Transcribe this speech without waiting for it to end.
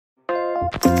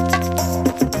And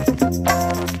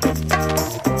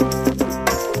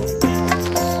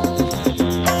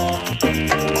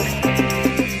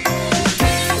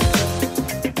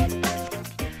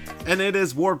it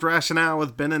is Warped Rationale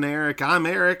with Ben and Eric. I'm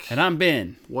Eric. And I'm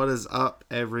Ben. What is up,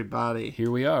 everybody? Here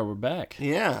we are. We're back.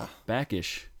 Yeah.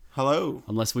 Backish. Hello.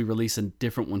 Unless we release a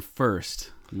different one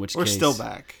first. In which We're case, still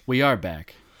back. We are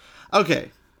back.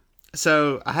 Okay.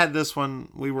 So I had this one.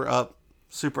 We were up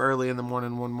super early in the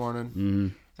morning one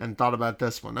morning and thought about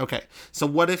this one. Okay. So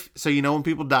what if, so you know when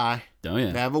people die, Oh,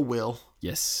 yeah. they have a will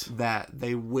Yes. that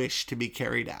they wish to be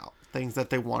carried out. Things that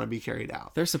they want to be carried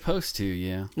out. They're supposed to,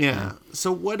 yeah. Yeah.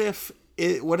 So what if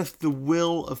the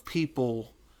will of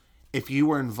people, if you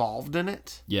were involved in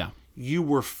it, Yeah. you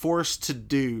were forced to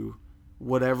do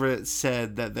whatever it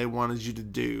said that they wanted you to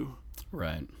do.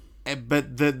 Right.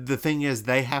 But the thing is,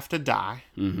 they have to die,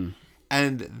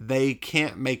 and they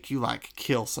can't make you like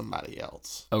kill somebody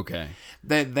else. Okay.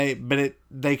 They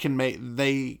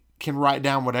can write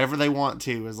down whatever they want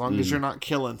to as long as you're not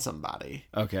killing somebody.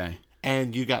 Okay.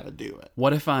 And you got to do it.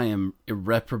 What if I am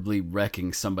irreparably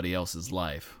wrecking somebody else's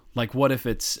life? Like, what if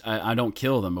it's, I don't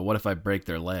kill them, but what if I break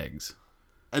their legs?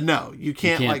 No, you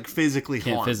can't like physically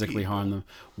harm them.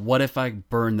 What if I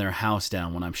burn their house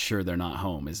down when I'm sure they're not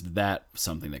home? Is that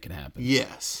something that could happen?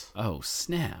 Yes. Oh,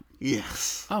 snap.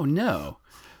 Yes. Oh, no.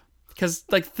 Because,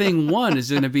 like, thing one is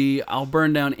going to be, I'll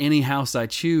burn down any house I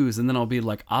choose, and then I'll be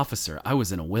like, officer, I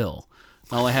was in a will.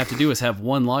 All I have to do is have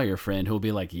one lawyer friend who'll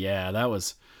be like, yeah, that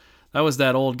was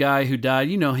that old guy who died.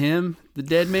 You know him, the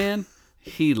dead man?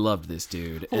 He loved this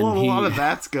dude. And a lot of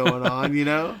that's going on, you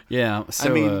know? Yeah. So,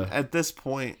 I mean, at this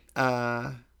point,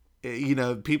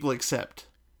 people accept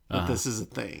that this is a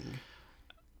thing.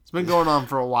 It's been going on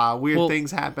for a while. Weird things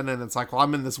happen, and it's like, well,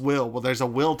 I'm in this will. Well, there's a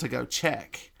will to go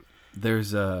check.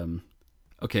 There's,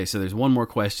 okay, so there's one more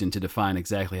question to define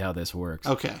exactly how this works.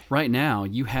 Okay. Right now,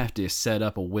 you have to set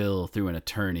up a will through an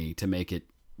attorney to make it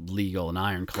legal and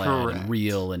ironclad and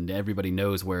real, and everybody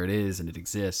knows where it is and it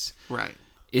exists. Right.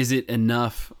 Is it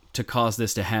enough to cause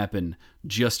this to happen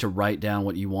just to write down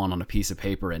what you want on a piece of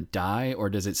paper and die, or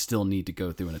does it still need to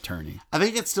go through an attorney? I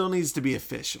think it still needs to be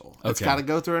official. Okay. It's got to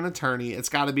go through an attorney. It's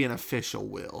got to be an official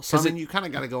will. So I mean, you kind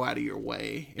of got to go out of your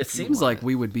way. It seems like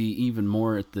we would be even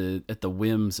more at the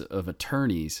whims of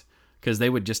attorneys, because they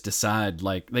would just decide,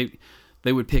 like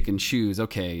they would pick and choose.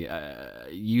 Okay,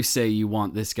 you say you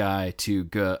want this guy to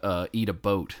go, eat a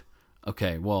boat.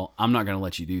 Okay, well, I'm not going to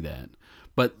let you do that.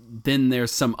 But then there's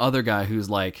some other guy who's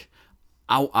like,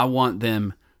 I want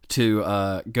them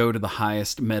to go to the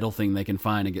highest metal thing they can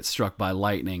find and get struck by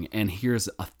lightning, and here's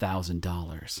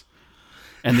 $1,000.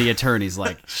 And the attorney's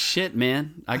like, shit,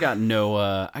 man, I got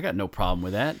no problem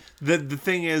with that. The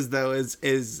thing is, though,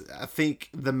 is I think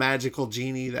the magical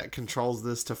genie that controls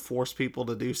this to force people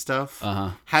to do stuff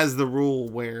has the rule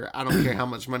where I don't care how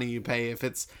much money you pay, if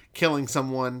it's killing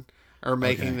someone or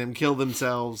making them kill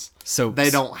themselves, so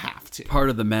they don't have to. Part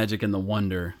of the magic and the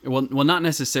wonder, well, not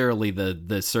necessarily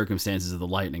the circumstances of the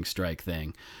lightning strike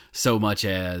thing, so much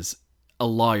as a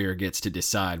lawyer gets to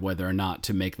decide whether or not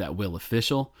to make that will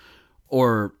official.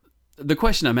 Or the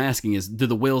question I'm asking is, do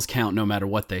the wills count no matter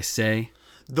what they say?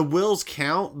 The wills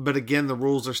count, but again, the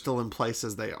rules are still in place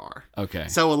as they are. Okay.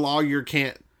 So a lawyer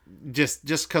can't, just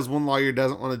because one lawyer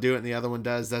doesn't want to do it and the other one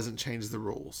doesn't change the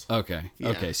rules. Okay. Yeah.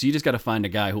 Okay. So you just got to find a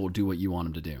guy who will do what you want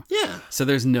him to do. Yeah. So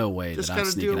there's no way just that I'm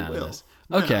sneaking out of this.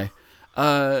 No. Okay.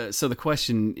 So the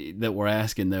question that we're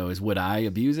asking, though, is would I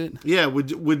abuse it? Yeah.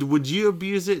 Would you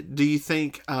abuse it? Do you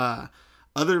think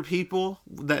other people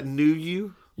that knew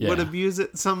you would abuse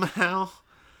it somehow?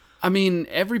 I mean,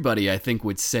 everybody I think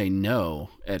would say no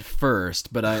at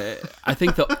first, but I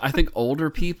think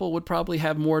older people would probably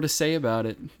have more to say about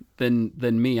it than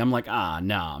me. I'm like,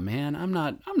 nah, man, I'm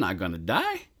not gonna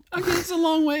die. I guess it's a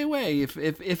long way away if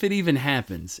it even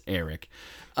happens, Eric.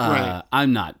 Right.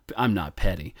 I'm not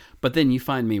petty. But then you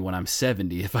find me when I'm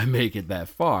 70, if I make it that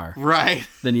far. Right.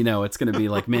 Then it's gonna be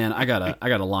like, man, I got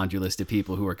a laundry list of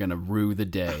people who are gonna rue the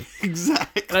day.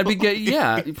 Exactly. And I'd be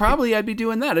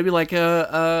doing that. I'd be like,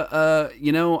 I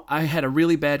had a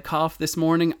really bad cough this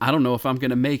morning. I don't know if I'm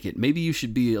gonna make it. Maybe you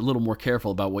should be a little more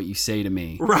careful about what you say to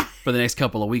me for the next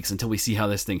couple of weeks until we see how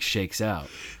this thing shakes out.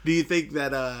 Do you think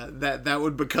that that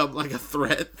would become like a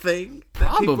threat thing that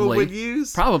Probably. people would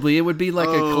use? Probably. It would be like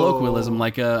a colloquialism,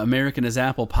 like American as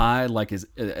apple pie, like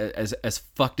as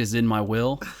fucked as in my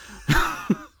will.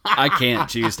 I can't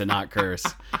choose to not curse.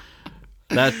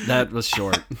 That was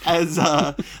short. As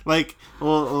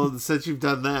since you've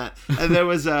done that, and there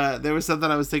was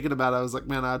something I was thinking about. I was like,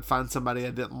 man, I'd find somebody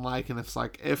I didn't like, and it's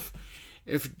like if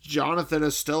if Jonathan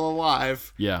is still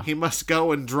alive, Yeah. he must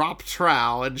go and drop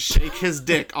trowel and shake his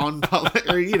dick on public,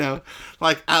 or,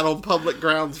 like out on public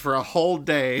grounds for a whole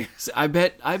day. So I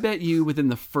bet you within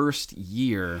the first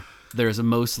year, there's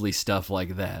mostly stuff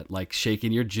like that, like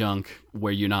shaking your junk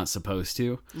where you're not supposed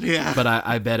to. Yeah. But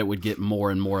I bet it would get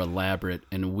more and more elaborate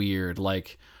and weird.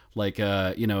 Like,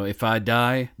 if I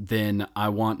die, then I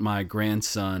want my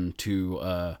grandson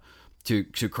to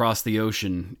cross the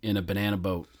ocean in a banana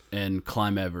boat and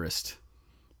climb Everest.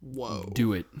 Whoa.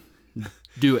 Do it.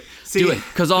 Do it. Do it.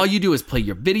 Because all you do is play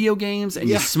your video games and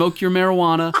you smoke your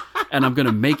marijuana, and I'm going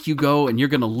to make you go and you're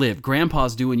going to live.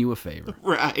 Grandpa's doing you a favor.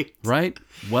 Right. Right?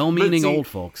 Well-meaning old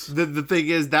folks. The thing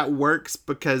is, that works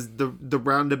because the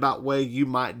roundabout way, you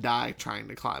might die trying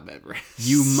to climb Everest.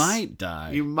 You might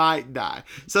die. You might die.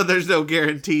 So there's no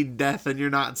guaranteed death, and you're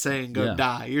not saying go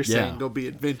die. You're saying go be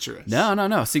adventurous.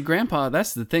 No. See, Grandpa,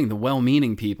 that's the thing. The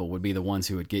well-meaning people would be the ones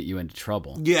who would get you into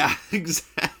trouble. Yeah,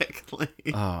 exactly.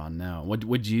 Oh, no.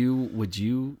 Would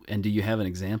you, and do you have an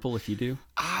example if you do?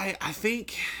 I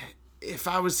think if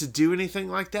I was to do anything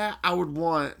like that, I would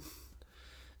want...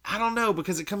 I don't know,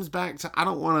 because it comes back to I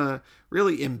don't want to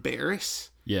really embarrass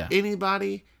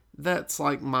anybody that's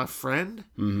like my friend,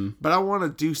 but I want to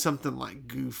do something like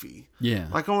goofy. Yeah.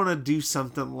 Like I want to do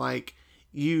something like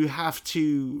you have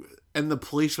to, and the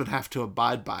police would have to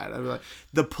abide by it. I'd be like,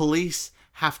 the police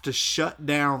have to shut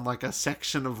down like a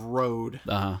section of road,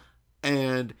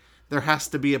 and there has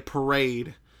to be a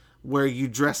parade where you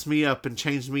dress me up and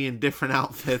change me in different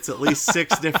outfits at least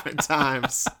 6 different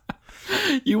times.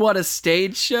 You want a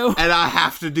stage show? And I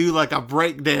have to do like a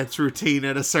breakdance routine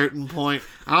at a certain point.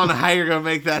 I don't know how you're going to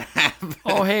make that happen.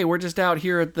 Oh, hey, we're just out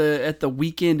here at the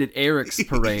weekend at Eric's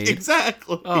parade.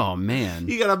 Exactly. Oh, man.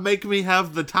 You got to make me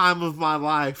have the time of my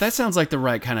life. That sounds like the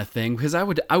right kind of thing, because I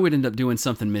would end up doing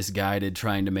something misguided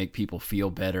trying to make people feel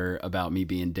better about me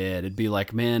being dead. It'd be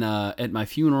like, man, at my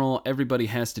funeral, everybody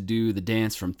has to do the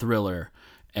dance from Thriller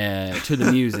to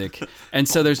the music. And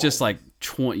so there's just like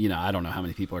 20, I don't know how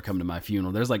many people are coming to my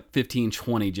funeral. There's like 15,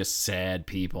 20 just sad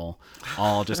people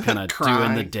all just kind of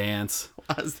doing the dance.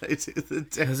 As they do the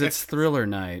dance. Because it's Thriller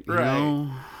night, you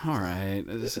know? All right.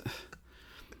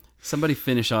 Somebody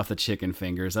finish off the chicken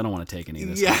fingers. I don't want to take any of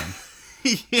this time.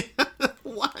 Yeah.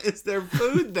 Why is there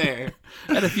food there?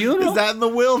 At a funeral? Is that in the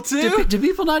will too? Do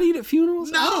people not eat at funerals?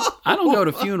 No. I don't go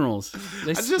to funerals.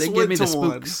 They give me the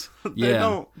spooks.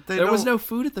 Yeah. There was no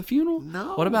food at the funeral?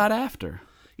 No. What about after?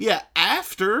 Yeah,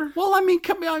 after. Well, I mean,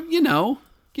 give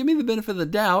me the benefit of the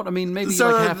doubt. I mean, maybe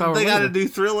so like half hour they later. got to do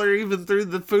Thriller even through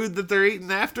the food that they're eating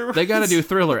afterwards? They got to do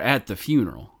Thriller at the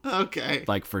funeral. Okay.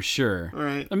 Like, for sure.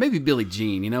 Right. Or maybe Billie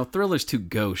Jean. Thriller's too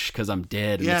gauche because I'm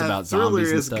dead and it's about Thriller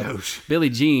zombies and stuff. Gauche.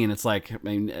 Billie Jean, it's like, I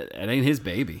mean, it ain't his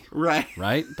baby. Right.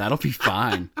 Right? That'll be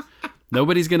fine.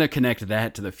 Nobody's going to connect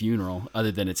that to the funeral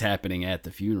other than it's happening at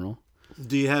the funeral.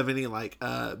 Do you have any, like,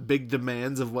 big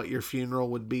demands of what your funeral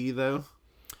would be, though?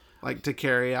 Like, to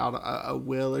carry out a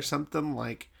will or something?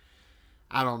 Like,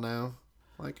 I don't know.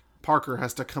 Like, Parker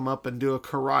has to come up and do a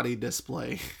karate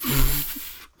display.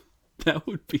 That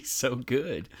would be so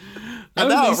good. That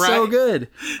would be so good.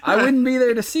 I wouldn't be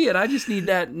there to see it. I just need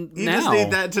that now. You just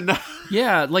need that to know.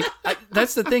 Yeah, like,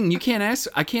 that's the thing.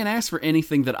 I can't ask for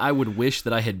anything that I would wish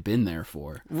that I had been there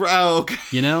for. Oh, okay.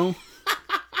 You know?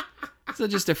 So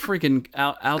just a freaking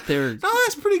out there. No,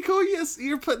 that's pretty cool. Yes,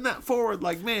 you're putting that forward.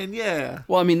 Like, man, yeah.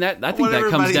 Well, I mean, I think that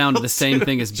comes down to the same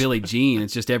thing as Billie Jean.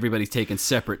 It's just everybody's taking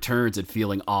separate turns at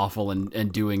feeling awful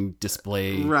and doing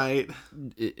display, right?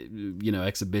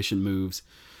 Exhibition moves.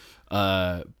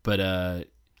 But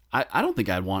I don't think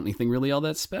I'd want anything really all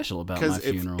that special about my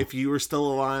funeral. If you were still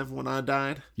alive when I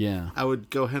died, I would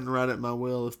go ahead and write it in my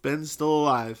will. If Ben's still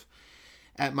alive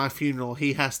at my funeral,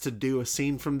 he has to do a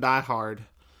scene from Die Hard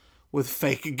with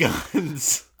fake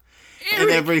guns and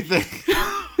everything.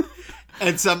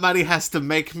 And somebody has to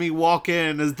make me walk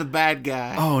in as the bad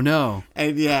guy. Oh, no.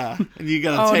 And and you gotta take me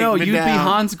down. Oh, no, you'd be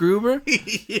Hans Gruber?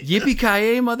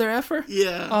 Yippee-ki-yay, mother effer?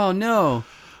 Yeah. Oh, no.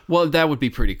 Well, that would be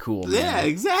pretty cool, man. Yeah,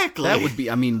 exactly. That would be,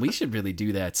 I mean, we should really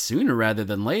do that sooner rather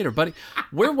than later, buddy.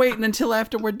 We're waiting until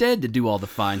after we're dead to do all the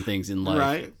fine things in life.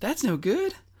 Right. That's no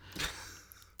good.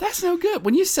 That's no good.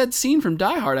 When you said scene from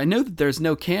Die Hard, I know that there's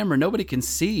no camera, nobody can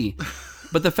see.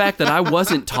 But the fact that I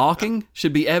wasn't talking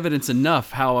should be evidence enough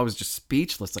how I was just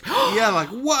speechless. Like, yeah, like,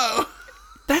 whoa.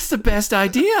 That's the best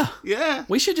idea. Yeah.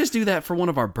 We should just do that for one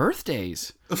of our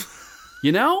birthdays.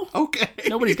 You know? Okay.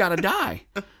 Nobody's got to die.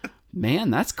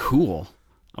 Man, that's cool.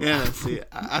 Yeah, see,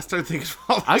 I started thinking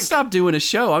about I stopped doing a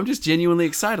show. I'm just genuinely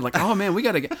excited. Like, oh man, we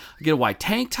gotta get a white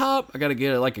tank top. I gotta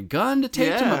get like a gun to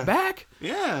tape to my back.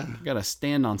 Yeah. I gotta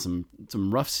stand on some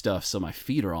rough stuff so my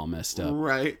feet are all messed up.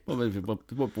 Right.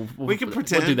 We can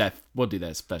pretend. We'll do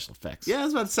that special effects. Yeah, I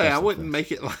was about to say, I wouldn't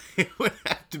make it like it would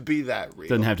have to be that real.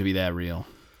 Doesn't have to be that real.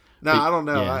 No, I don't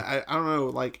know. Yeah. I don't know.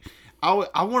 Like,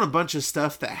 I want a bunch of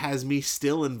stuff that has me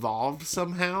still involved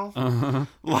somehow. Uh-huh.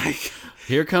 Like,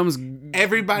 here comes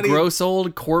everybody, gross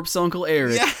old corpse Uncle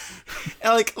Eric.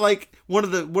 Yeah, like one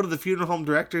of the funeral home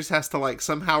directors has to like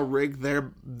somehow rig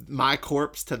my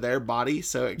corpse to their body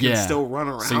so it can still run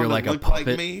around. So you're like and a puppet.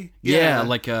 Like me. Yeah,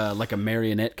 like a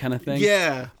marionette kind of thing.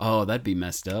 Yeah. Oh, that'd be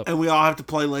messed up. And we all have to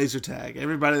play laser tag.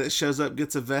 Everybody that shows up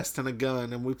gets a vest and a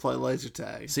gun, and we play laser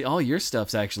tag. See, all your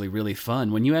stuff's actually really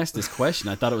fun. When you asked this question,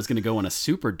 I thought it was going to go in a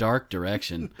super dark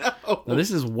direction. No. Now,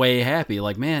 this is way happy.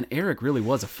 Like, man, Eric really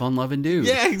was a fun-loving dude.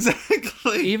 Yeah,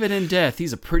 exactly. Even in death,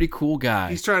 he's a pretty cool guy.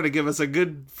 He's trying to give us a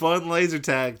good, fun laser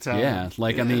tag time. Yeah,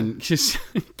 I mean, just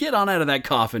get on out of that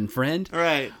coffin, friend.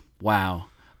 Right. Wow.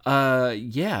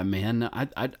 Yeah, man.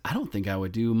 I don't think I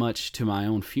would do much to my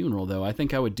own funeral, though. I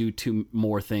think I would do two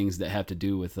more things that have to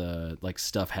do with like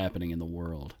stuff happening in the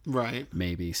world. Right.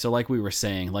 Maybe. So, like we were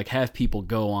saying, like have people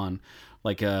go on.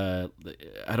 Like, I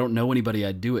don't know anybody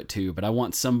I'd do it to, but I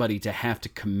want somebody to have to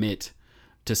commit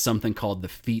to something called the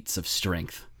feats of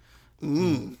strength.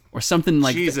 Or something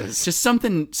like Jesus. Just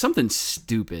something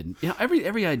stupid. You know,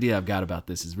 every idea I've got about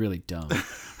this is really dumb.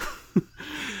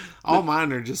 All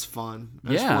mine are just fun.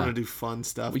 I just want to do fun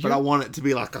stuff, but I want it to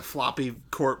be like a floppy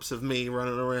corpse of me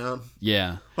running around.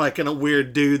 Yeah. Like in a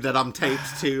weird dude that I'm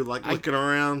taped to, like looking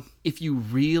around. If you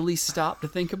really stop to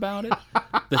think about it,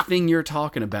 the thing you're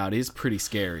talking about is pretty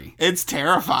scary. It's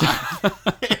terrifying.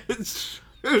 It's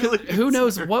really Who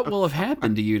knows what will have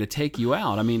happened to you to take you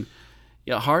out? I mean,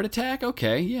 yeah, heart attack?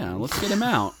 Okay, yeah, let's get him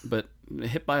out. But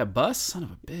hit by a bus? Son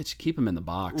of a bitch. Keep him in the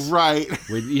box. Right.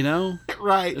 You know?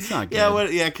 Right. It's not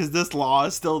good. Yeah, because this law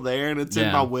is still there and it's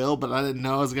in my will, but I didn't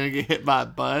know I was going to get hit by a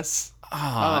bus.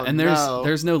 And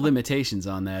there's no limitations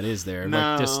on that, is there? No.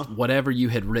 Like just whatever you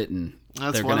had written,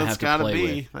 that's they're what gonna it's have to gotta play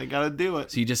be. with. They gotta do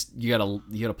it. So you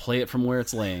gotta play it from where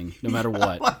it's laying, no matter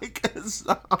what.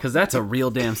 Because that's a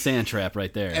real damn sand trap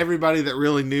right there. Everybody that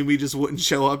really knew me just wouldn't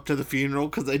show up to the funeral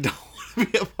because they don't want to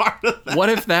be a part of that. What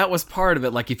if that was part of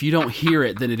it? Like if you don't hear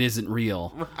it, then it isn't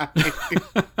real. Right.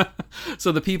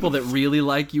 So the people that really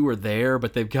like you are there,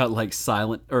 but they've got like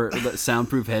silent or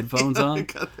soundproof headphones on. They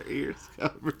got their ears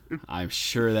covered. I'm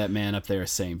sure that man up there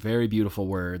is saying very beautiful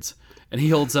words. And he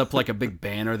holds up like a big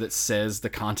banner that says the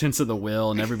contents of the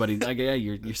will, and everybody, like, yeah,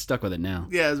 you're stuck with it now.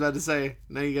 Yeah, I was about to say,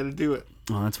 now you got to do it.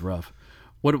 Oh, that's rough.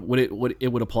 What it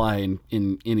would apply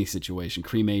in any situation,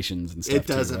 cremations and stuff. It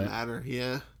doesn't too, right? matter.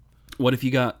 Yeah. What if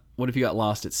you got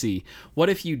lost at sea? What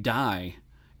if you die,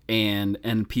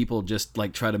 and people just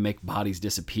like try to make bodies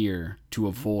disappear to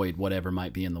avoid whatever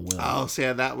might be in the will? Oh, so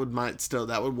yeah, that would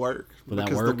work. Would that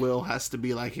because work? The will has to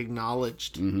be like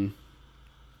acknowledged. Mm-hmm.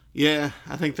 Yeah,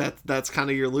 I think that's kind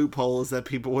of your loophole, is that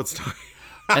people would start.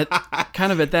 At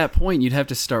that point, you'd have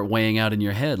to start weighing out in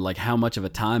your head, like, how much of a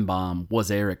time bomb was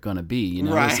Eric going to be? You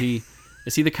know, right.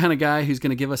 Is he the kind of guy who's going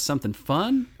to give us something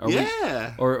fun?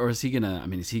 Yeah. Or is he gonna? I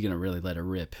mean, is he gonna really let it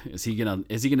rip? Is he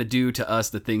gonna do to us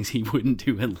the things he wouldn't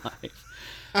do in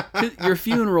life? Your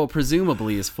funeral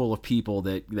presumably is full of people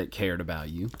that cared about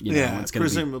you. You know, yeah, it's gonna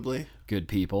presumably be good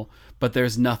people. But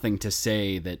there's nothing to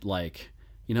say that, like,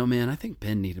 you know, man, I think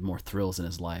Ben needed more thrills in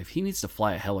his life. He needs to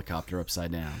fly a helicopter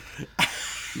upside down.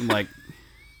 like,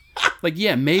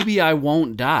 yeah, maybe I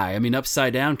won't die. I mean,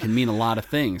 upside down can mean a lot of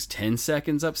things. 10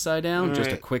 seconds upside down, right.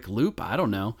 Just a quick loop. I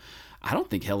don't know. I don't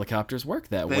think helicopters work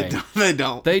that way. They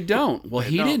don't. They don't. Well,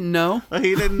 he didn't know. Well,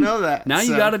 he didn't know that. Now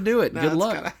you got to do it. Good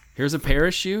luck. Here's a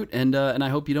parachute, and I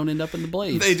hope you don't end up in the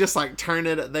blades. They just like turn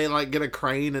it. They like get a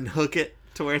crane and hook it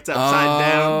to where it's upside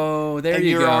down. Oh, there and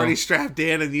you go. You're already strapped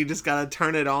in, and you just gotta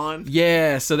turn it on.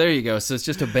 Yeah, so there you go. So it's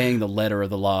just obeying the letter of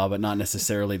the law, but not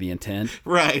necessarily the intent.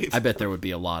 Right. I bet there would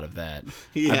be a lot of that.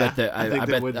 Yeah, I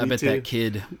bet that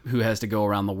kid who has to go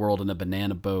around the world in a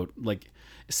banana boat, like,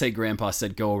 say Grandpa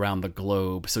said go around the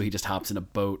globe, so he just hops in a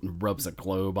boat and rubs a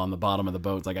globe on the bottom of the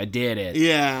boat. It's like, I did it.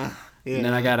 Yeah. And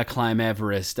then I gotta climb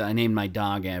Everest. I named my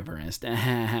dog Everest.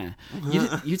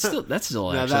 You'd still that's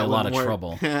still actually a lot of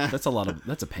trouble. That's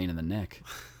a pain in the neck.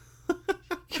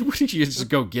 Wouldn't you just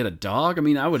go get a dog? I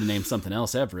mean, I would have named something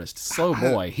else Everest. Slow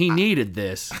boy. He needed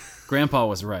this. Grandpa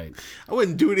was right. I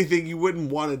wouldn't do anything you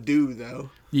wouldn't want to do,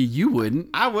 though. You wouldn't.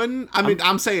 I wouldn't. I mean,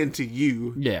 I'm saying to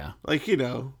you. Yeah. Like, you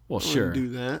know. Well, sure. Do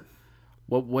that.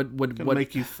 What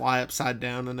make you fly upside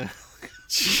down in a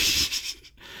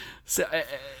So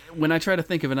when I try to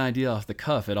think of an idea off the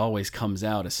cuff, it always comes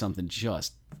out as something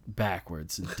just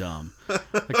backwards and dumb.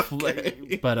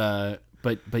 Okay.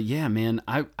 But yeah, man,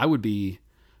 I would be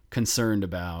concerned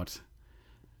about.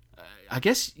 I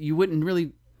guess you wouldn't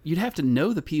really. You'd have to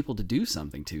know the people to do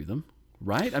something to them,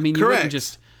 right? I mean, you wouldn't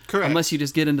just. Correct. Unless you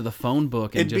just get into the phone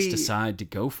book and just decide to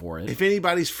go for it. If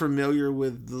anybody's familiar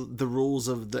with the rules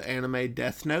of the anime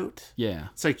Death Note, yeah,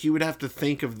 it's like you would have to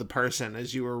think of the person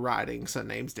as you were writing so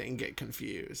names didn't get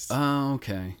confused. Oh,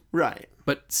 okay. Right.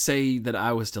 But say that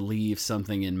I was to leave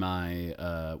something in my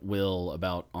will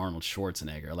about Arnold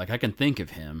Schwarzenegger. Like, I can think of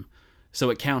him,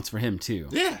 so it counts for him, too.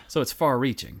 Yeah. So it's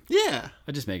far-reaching. Yeah.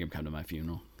 I just make him come to my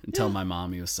funeral and tell my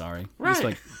mom he was sorry. Right. Just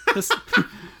like, this...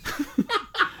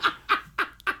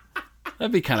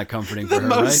 That'd be kind of comforting for her,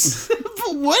 right?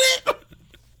 Would it?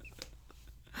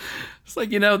 It's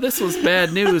like, this was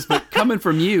bad news, but coming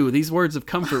from you, these words of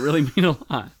comfort really mean a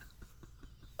lot.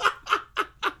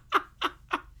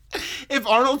 If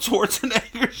Arnold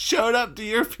Schwarzenegger showed up to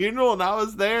your funeral and I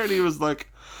was there and he was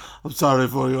like, I'm sorry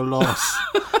for your loss,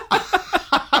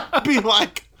 I'd be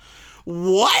like,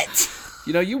 what?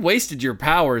 You wasted your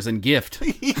powers and gift.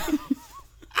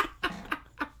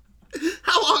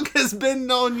 How long has Ben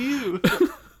known you?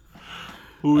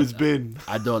 Who has Ben?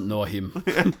 I don't know him.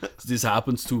 This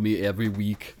happens to me every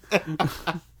week.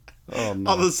 Oh, no.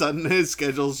 All of a sudden, his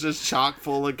schedule's just chock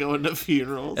full of going to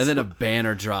funerals. And then a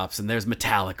banner drops, and there's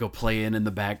Metallica playing in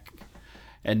the back,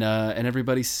 and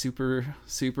everybody's super,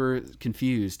 super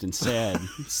confused and sad.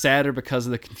 Sadder because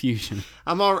of the confusion.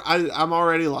 I'm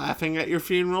already laughing at your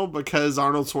funeral because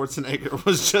Arnold Schwarzenegger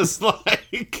was just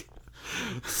like,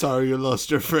 sorry you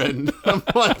lost your friend. I'm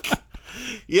like,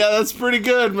 yeah, that's pretty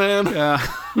good, man. Yeah.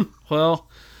 Well,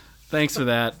 thanks for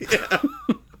that. Yeah.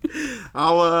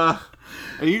 Are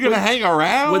you gonna hang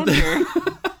around?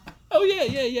 Oh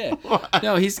yeah. What?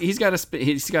 No, he's got to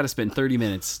spend 30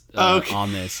 minutes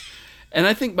on this, and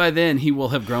I think by then he will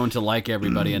have grown to like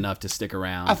everybody enough to stick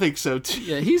around. I think so too.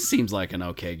 Yeah, he seems like an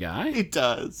okay guy. He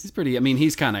does. He's pretty. I mean, he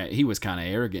was kind of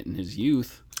arrogant in his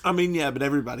youth. I mean, yeah, but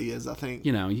everybody is, I think.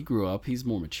 He grew up. He's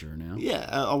more mature now. Yeah,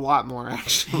 a lot more,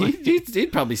 actually.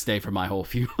 He'd probably stay for my whole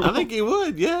funeral. I think he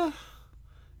would, yeah.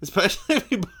 Especially if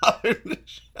he bothered the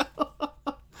show.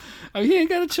 Oh, he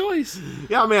ain't got a choice.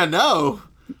 Yeah, I mean, I know.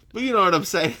 But you know what I'm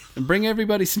saying. And bring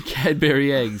everybody some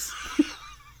Cadbury eggs.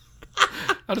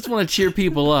 I just want to cheer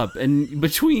people up. And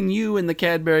between you and the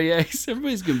Cadbury eggs,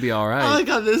 everybody's going to be all right. I like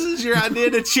how this is your idea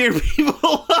to cheer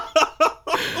people up.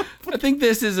 I think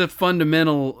this is a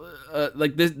fundamental,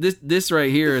 this right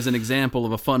here is an example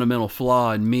of a fundamental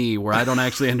flaw in me where I don't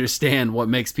actually understand what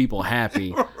makes people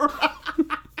happy.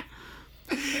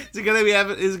 Is he gonna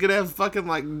have fucking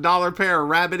like dollar pair of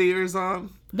rabbit ears on?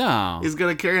 No. He's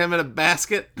gonna carry him in a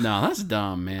basket? No, that's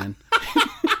dumb, man.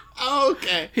 Oh,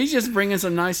 okay. He's just bringing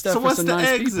some nice stuff for some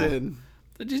nice people. So what's the eggs in?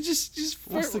 Just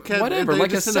whatever,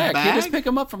 like a sack. You just pick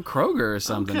them up from Kroger or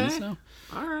something. Okay.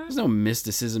 All right. There's no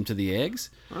mysticism to the eggs.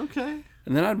 Okay.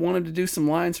 And then I'd want him to do some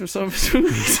lines for some of his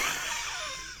movies.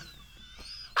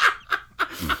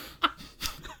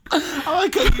 I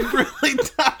like how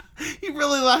you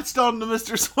really latched on to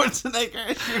Mr. Schwarzenegger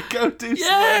as your go-to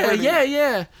celebrity.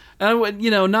 Yeah. And I would,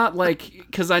 not like,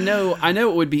 because I know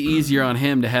it would be easier on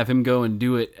him to have him go and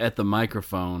do it at the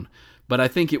microphone. But I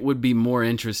think it would be more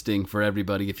interesting for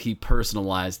everybody if he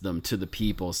personalized them to the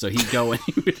people. So he'd go and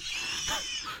he would,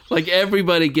 like,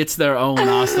 everybody gets their own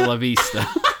hasta la vista.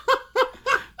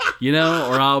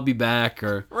 Or I'll be back,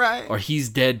 or right. Or he's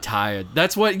dead tired.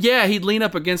 That's what, he'd lean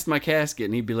up against my casket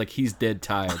and he'd be like, he's dead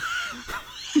tired.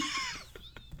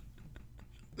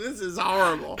 This is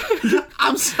horrible.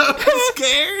 I'm so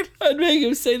scared. I'd make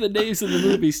him say the names of the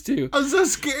movies, too. I'm so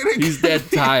scared. He's dead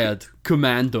tired.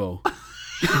 Commando.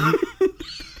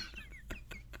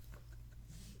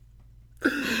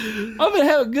 I'm gonna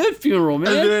have a good funeral,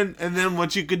 man. And then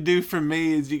what you could do for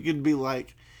me is you could be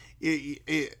like, he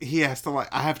has to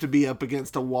I have to be up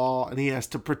against a wall and he has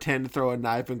to pretend to throw a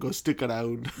knife and go stick it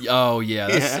out. Oh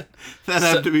yeah, that'd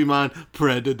have to be mine.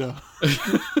 Predator.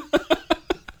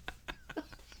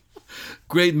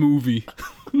 Great movie.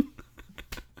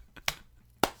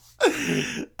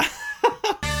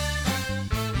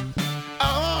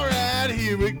 All right,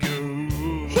 here we go.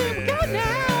 Here we go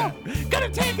now. Gonna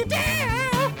take it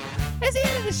down. It's the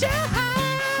end of the show.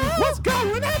 What's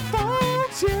going on,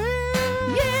 folks?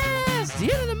 Yes,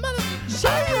 the end of the mother show.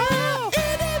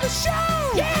 End of the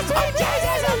show. Yes, we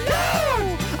just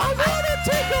alone. I wanna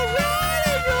take a ride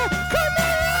in your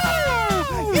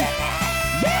Camaro. Yeah.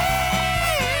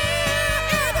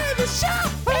 End of the show.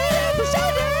 End of the show.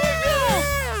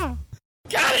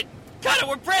 Yeah. Got it!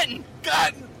 We're Britain!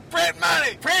 Got Print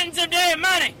money. Printing some damn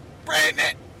money. Printing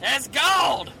it. That's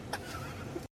gold.